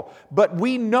natural. But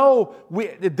we know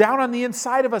down on the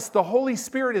inside of us, the Holy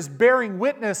Spirit is bearing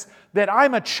witness that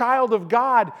I'm a child of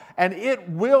God and it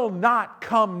will not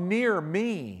come near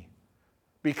me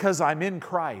because I'm in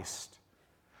Christ.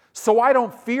 So I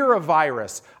don't fear a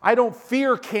virus. I don't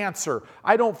fear cancer.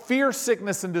 I don't fear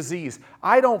sickness and disease.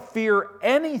 I don't fear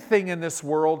anything in this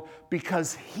world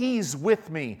because He's with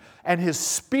me and His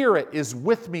Spirit is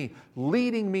with me,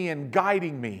 leading me and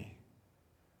guiding me.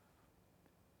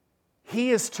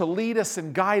 He is to lead us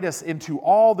and guide us into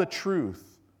all the truth.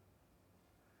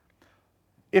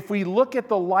 If we look at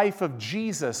the life of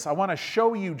Jesus, I want to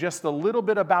show you just a little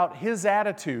bit about His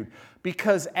attitude,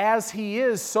 because as He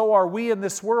is, so are we in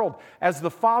this world. As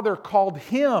the Father called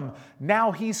Him,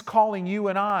 now He's calling you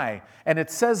and I. And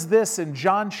it says this in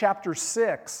John chapter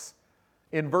 6,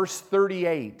 in verse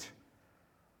 38.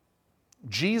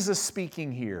 Jesus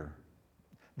speaking here.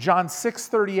 John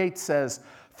 6:38 says,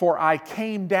 "For I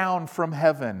came down from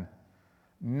heaven,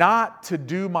 not to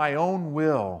do my own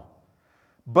will,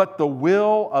 but the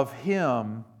will of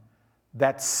Him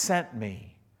that sent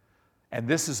me." And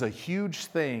this is a huge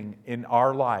thing in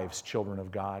our lives, children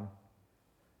of God.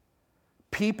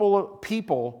 People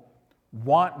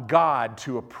want God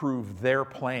to approve their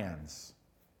plans.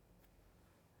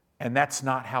 And that's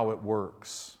not how it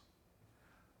works.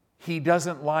 He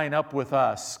doesn't line up with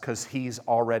us because He's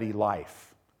already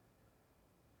life.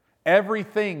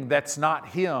 Everything that's not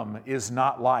Him is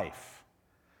not life.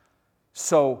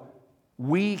 So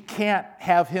we can't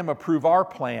have Him approve our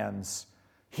plans.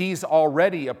 He's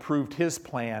already approved His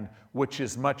plan, which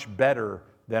is much better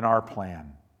than our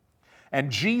plan. And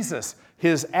Jesus,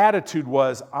 His attitude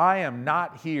was, I am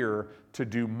not here to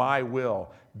do my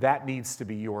will. That needs to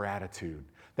be your attitude.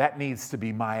 That needs to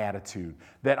be my attitude.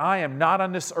 That I am not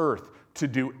on this earth to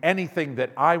do anything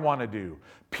that I want to do.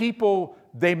 People,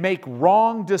 they make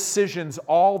wrong decisions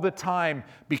all the time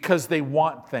because they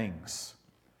want things.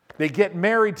 They get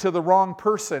married to the wrong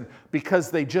person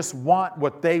because they just want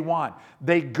what they want.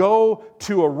 They go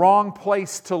to a wrong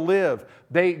place to live.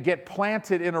 They get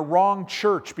planted in a wrong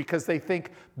church because they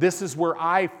think this is where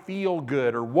I feel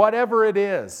good or whatever it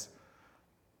is.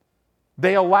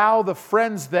 They allow the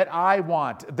friends that I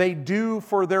want. They do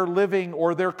for their living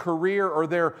or their career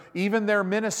or even their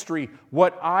ministry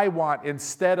what I want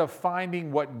instead of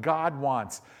finding what God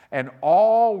wants. And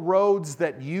all roads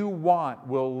that you want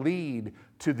will lead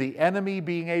to the enemy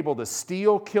being able to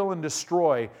steal, kill, and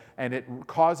destroy, and it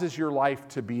causes your life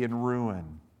to be in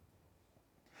ruin.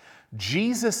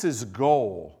 Jesus'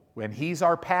 goal, when He's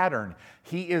our pattern,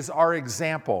 He is our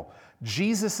example.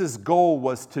 Jesus' goal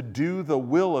was to do the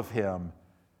will of Him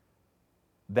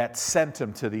that sent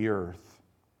Him to the earth.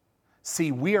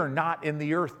 See, we are not in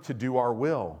the earth to do our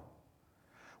will.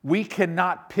 We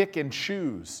cannot pick and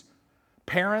choose.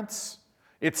 Parents,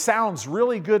 it sounds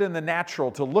really good in the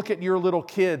natural to look at your little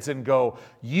kids and go,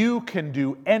 you can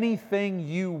do anything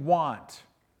you want.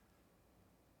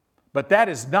 But that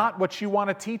is not what you want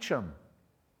to teach them.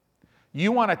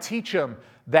 You want to teach them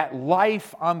that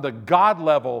life on the God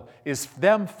level is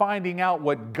them finding out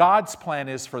what God's plan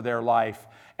is for their life,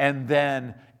 and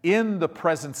then in the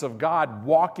presence of God,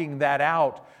 walking that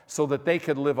out so that they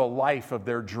could live a life of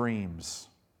their dreams.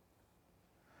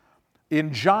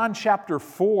 In John chapter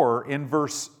 4, in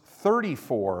verse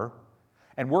 34,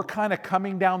 and we're kind of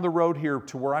coming down the road here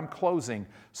to where I'm closing,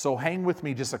 so hang with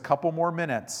me just a couple more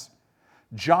minutes.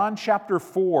 John chapter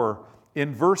 4,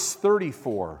 in verse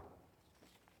 34,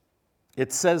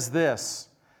 it says this,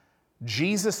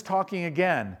 Jesus talking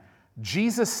again,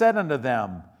 Jesus said unto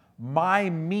them, my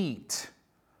meat.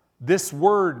 This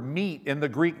word meat in the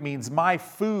Greek means my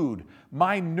food,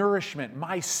 my nourishment,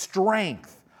 my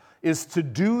strength is to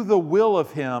do the will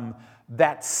of Him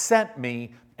that sent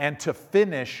me and to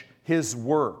finish His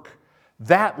work.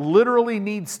 That literally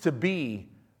needs to be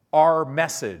our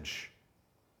message.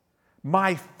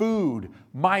 My food,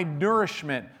 my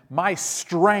nourishment, my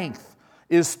strength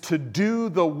is to do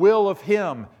the will of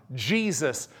Him,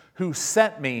 Jesus, who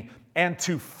sent me, and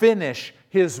to finish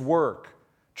His work.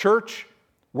 Church,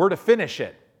 we're to finish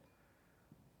it.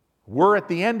 We're at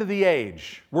the end of the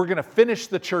age. We're going to finish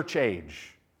the church age.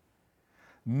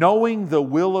 Knowing the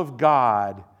will of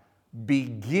God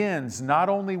begins not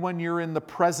only when you're in the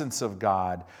presence of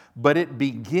God, but it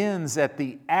begins at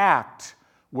the act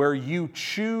where you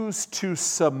choose to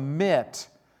submit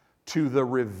to the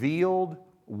revealed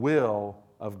will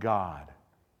of God.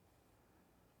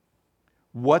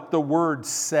 What the Word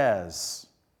says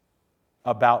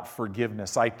about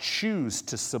forgiveness, I choose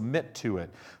to submit to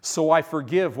it. So I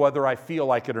forgive whether I feel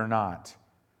like it or not.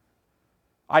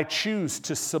 I choose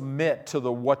to submit to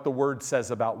what the Word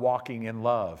says about walking in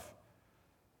love.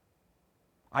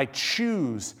 I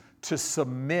choose to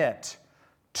submit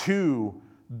to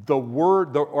the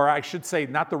Word, or I should say,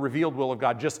 not the revealed will of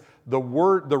God, just the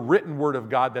Word, the written Word of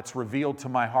God that's revealed to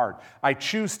my heart. I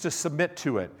choose to submit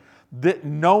to it. That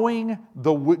knowing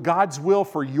God's will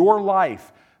for your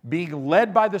life, being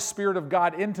led by the Spirit of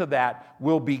God into that,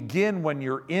 will begin when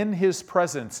you're in His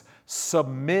presence,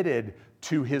 submitted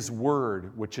to His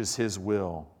Word, which is His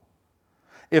will.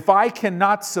 If I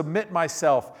cannot submit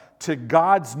myself to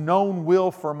God's known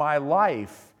will for my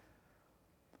life,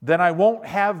 then I won't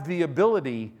have the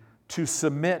ability to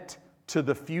submit to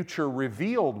the future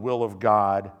revealed will of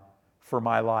God for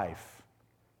my life.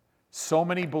 So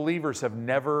many believers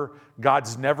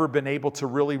God's never been able to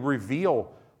really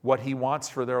reveal what He wants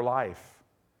for their life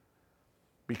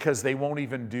because they won't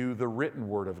even do the written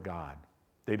Word of God.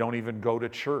 They don't even go to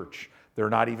church. They're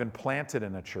not even planted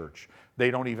in a church.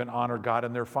 They don't even honor God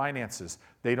in their finances.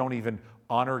 They don't even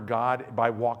honor God by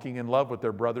walking in love with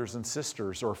their brothers and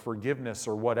sisters or forgiveness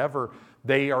or whatever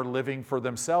they are living for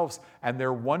themselves. And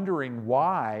they're wondering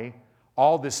why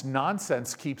all this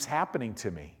nonsense keeps happening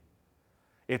to me.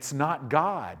 It's not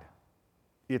God.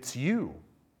 It's you.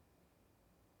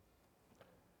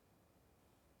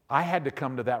 I had to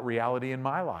come to that reality in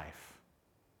my life.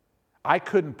 I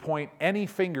couldn't point any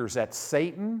fingers at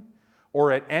Satan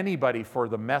or at anybody for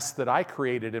the mess that I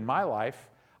created in my life.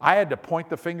 I had to point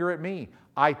the finger at me.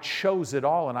 I chose it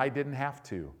all and I didn't have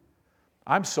to.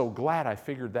 I'm so glad I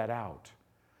figured that out.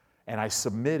 And I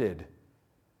submitted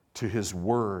to His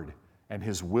Word and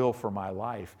His will for my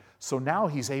life. So now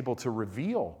He's able to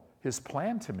reveal His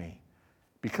plan to me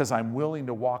because I'm willing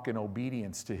to walk in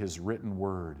obedience to His written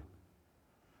Word.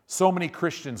 So many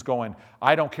Christians going,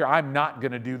 I don't care, I'm not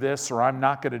going to do this or I'm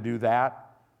not going to do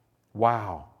that.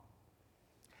 Wow.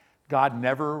 God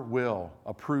never will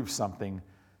approve something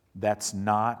that's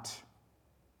not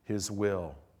His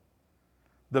will.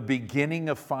 The beginning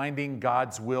of finding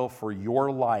God's will for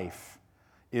your life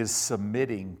is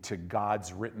submitting to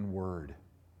God's written Word.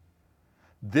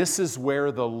 This is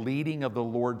where the leading of the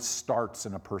Lord starts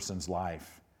in a person's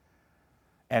life.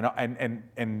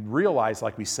 And realize,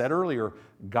 like we said earlier,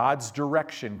 God's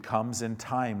direction comes in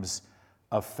times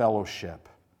of fellowship.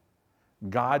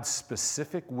 God's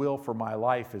specific will for my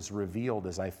life is revealed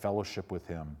as I fellowship with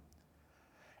Him.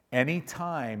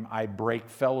 Anytime I break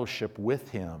fellowship with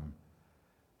Him,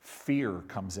 fear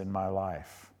comes in my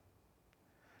life.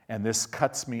 And this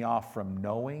cuts me off from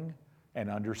knowing and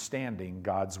understanding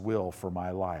God's will for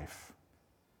my life.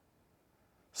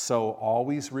 So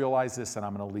always realize this, and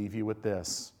I'm going to leave you with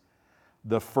this.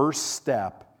 The first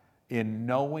step in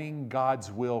knowing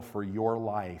God's will for your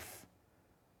life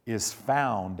is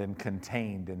found and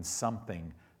contained in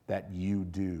something that you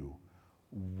do.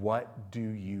 What do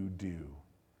you do?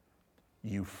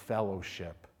 You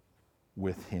fellowship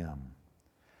with Him.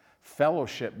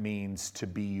 Fellowship means to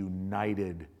be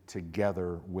united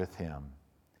together with Him.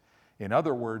 In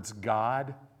other words,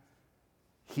 God,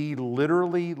 He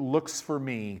literally looks for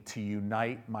me to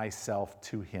unite myself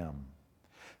to Him.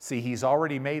 See, He's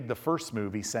already made the first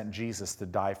move. He sent Jesus to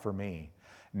die for me.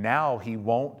 Now He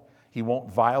won't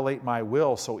violate my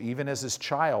will, so even as His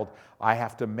child, I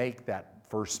have to make that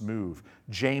first move.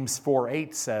 James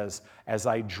 4:8 says, as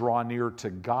I draw near to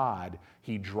God,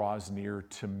 He draws near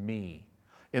to me.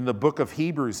 In the book of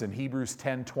Hebrews, in Hebrews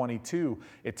 10:22,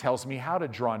 it tells me how to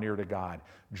draw near to God.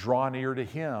 Draw near to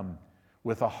Him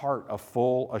with a heart of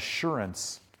full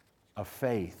assurance of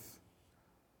faith.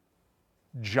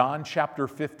 John chapter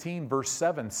 15, verse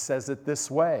 7 says it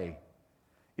this way: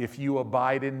 if you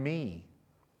abide in me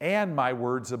and my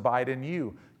words abide in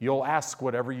you, you'll ask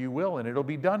whatever you will and it'll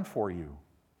be done for you.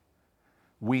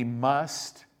 We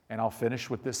must, and I'll finish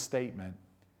with this statement,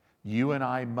 you and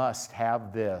I must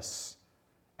have this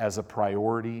as a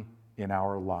priority in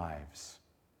our lives.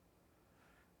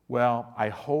 Well, I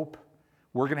hope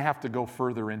we're going to have to go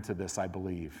further into this, I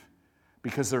believe,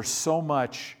 because there's so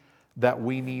much that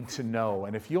we need to know.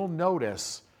 And if you'll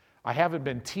notice, I haven't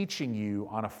been teaching you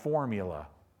on a formula.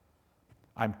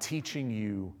 I'm teaching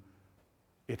you,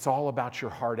 it's all about your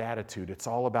heart attitude. It's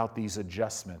all about these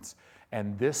adjustments.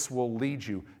 And this will lead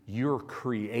you. You're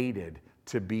created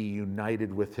to be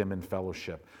united with Him in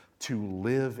fellowship, to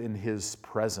live in His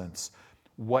presence.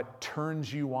 What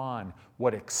turns you on,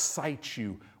 what excites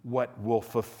you, what will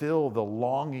fulfill the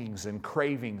longings and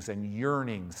cravings and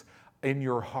yearnings in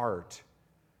your heart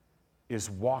is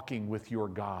walking with your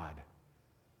God,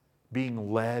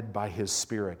 being led by His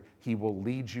Spirit. He will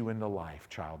lead you into life,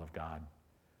 child of God.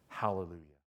 Hallelujah.